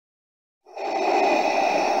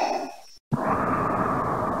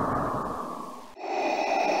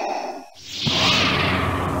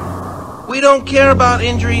We don't care about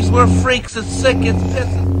injuries. We're freaks. It's sick. It's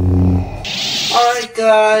pissing. Alright,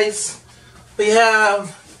 guys. We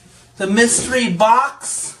have the mystery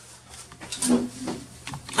box.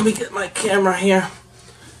 Let me get my camera here.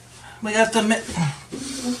 We got the...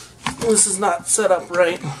 This is not set up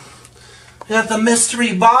right. We got the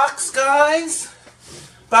mystery box, guys.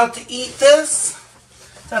 About to eat this.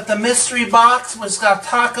 Got the mystery box, which got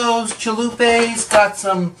tacos, chalupes, got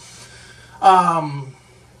some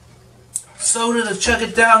soda to chug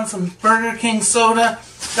it down, some Burger King soda.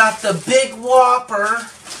 Got the big whopper.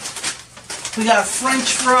 We got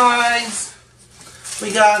French fries.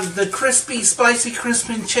 We got the crispy, spicy,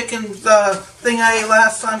 crispy chicken thing I ate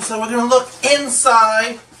last time. So we're gonna look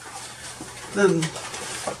inside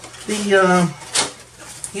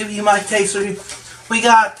give you my taste review. We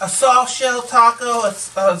got a soft shell taco, a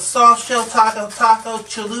soft shell taco,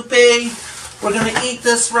 chalupe. We're gonna eat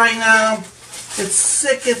this right now. It's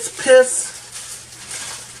sick, it's piss.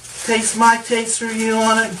 Taste my taste review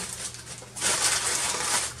on it.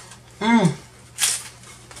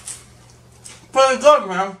 Pretty good,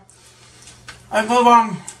 man. I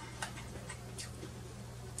give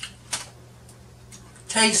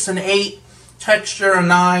taste an 8, texture a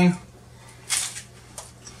 9.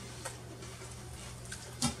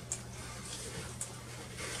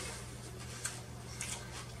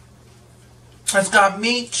 It's got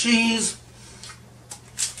meat, cheese.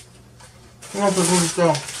 What does this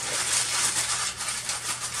go?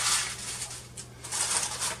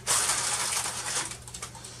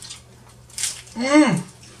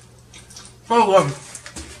 So good.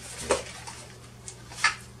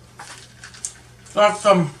 Got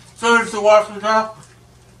some food to wash it off.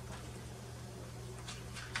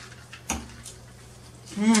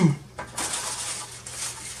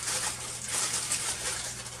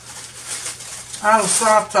 I have a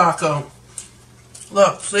soft taco.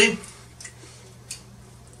 Look, see?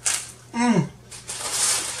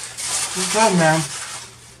 It's good, man.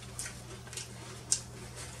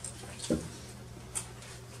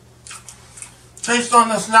 Taste on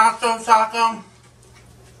this nacho taco,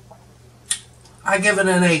 I give it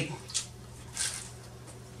an 8.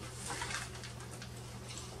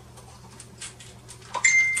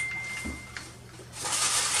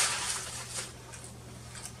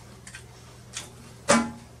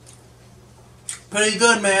 Pretty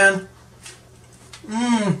good, man.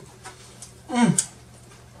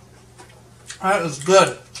 That is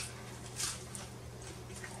good.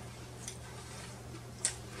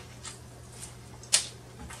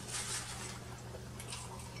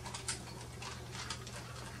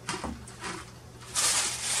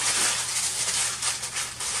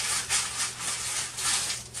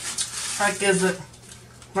 That gives it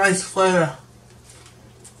nice flavor.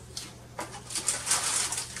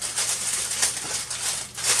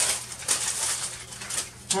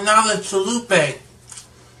 And now the chalupe.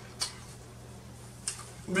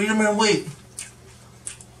 Medium wheat.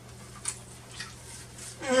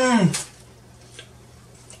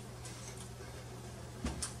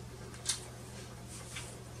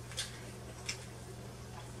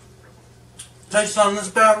 Taste on this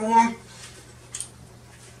bad one.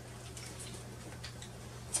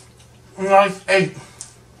 Nice 8.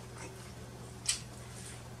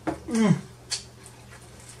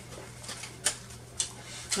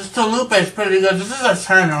 This chalupe is pretty good. This is a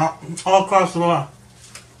 10 all across the board.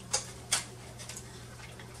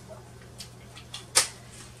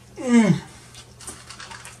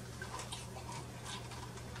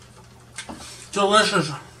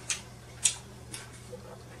 Delicious.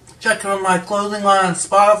 Check out my clothing line on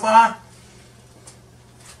Spotify.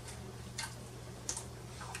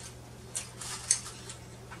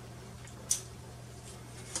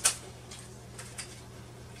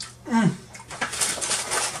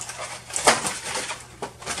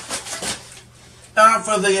 Now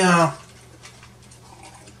for the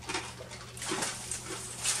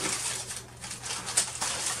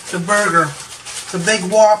burger, the big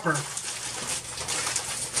whopper.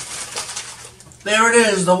 There it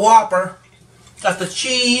is, the whopper. Got the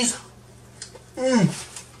cheese. The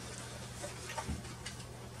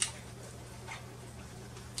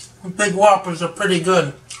big whoppers are pretty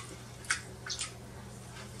good.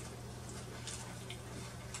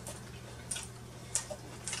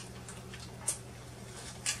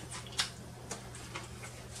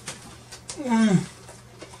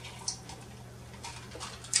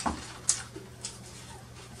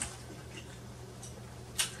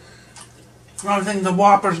 I think the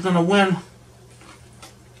Whopper's going to win.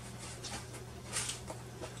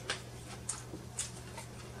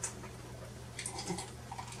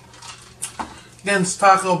 Against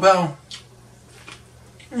Taco Bell.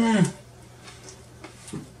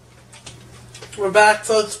 We're back,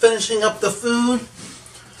 folks, finishing up the food.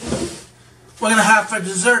 We're going to have for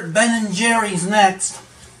dessert Ben & Jerry's next.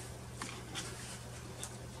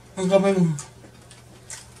 I'm going to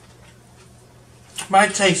my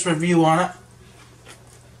taste review on it.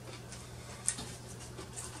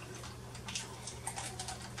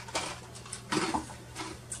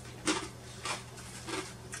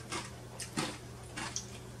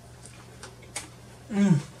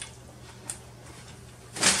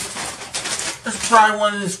 Let's try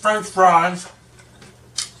one of these French fries.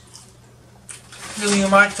 Giving you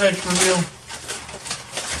my taste review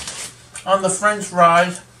on the French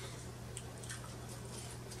fries.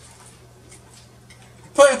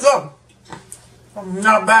 Pretty good.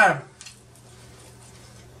 Not bad.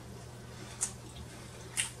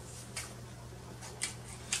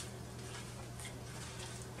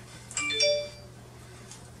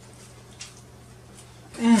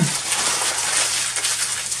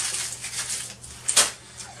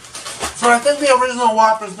 So I think the original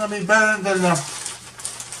Whopper is going to be better than the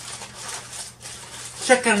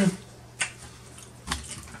chicken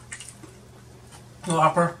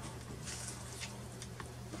Whopper.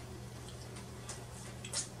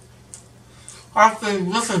 I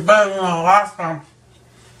think this is better than the last time.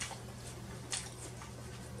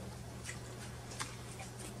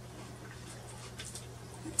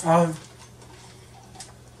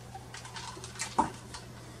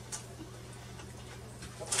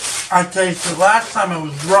 I tasted last time it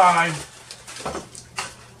was dry,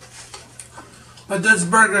 but this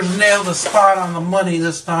burger's nailed the spot on the money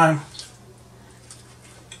this time.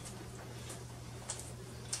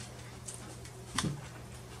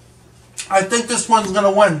 I think this one's gonna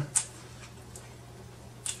win.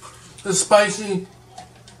 The spicy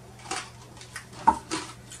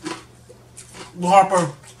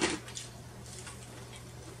Whopper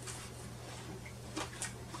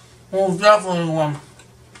will definitely win.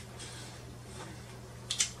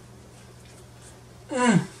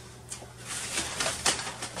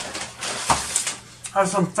 Have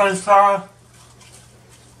some French fries.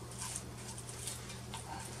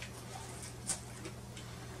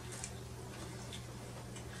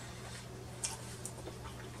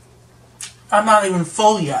 I'm not even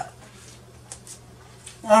full yet.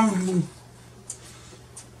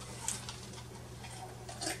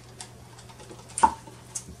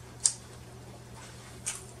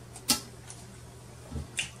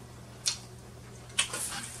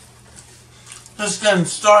 Just getting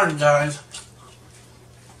started, guys.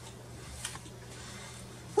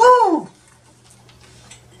 Woo!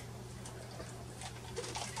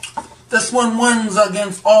 This one wins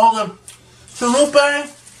against all the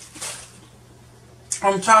chalupa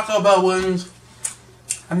and Taco Bell wins,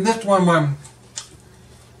 and this one won.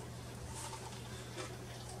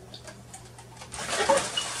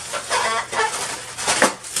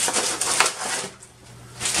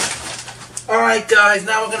 Alright guys,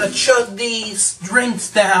 now we're going to chug these drinks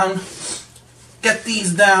down. Get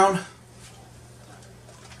these down.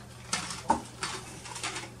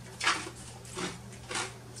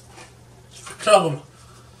 Chug them.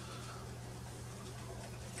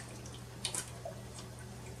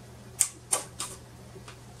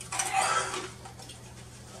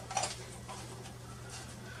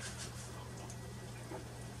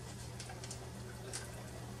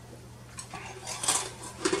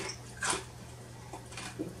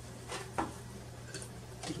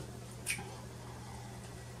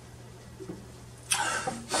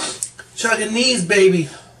 Chugging these, baby.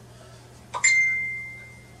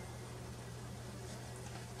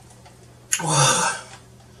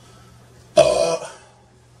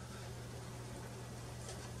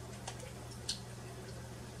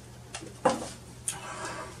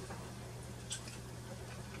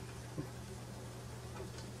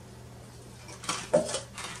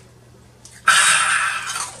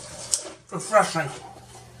 Refreshing.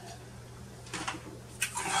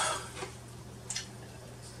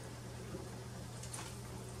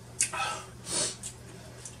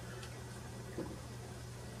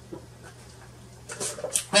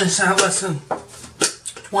 Finish that less than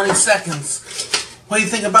 20 seconds. What do you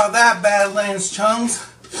think about that, Badlands Chunks?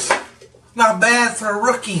 Not bad for a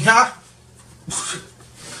rookie, huh?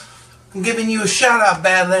 I'm giving you a shout out,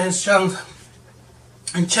 Badlands Chunks.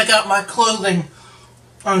 And check out my clothing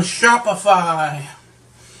on Shopify.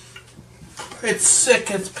 It's sick,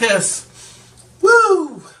 it's piss.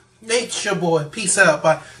 Woo! Nate's your boy. Peace out.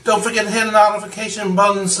 Bye. Don't forget to hit the notification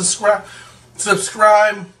button, subscribe,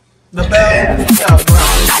 the bell. Peace out. Bye.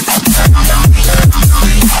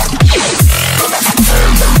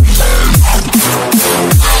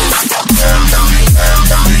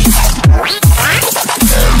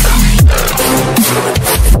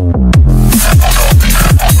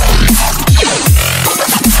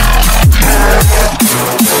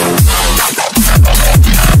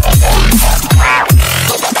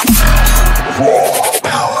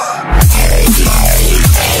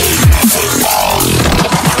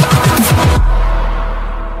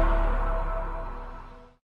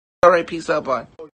 Alright, peace out, bye.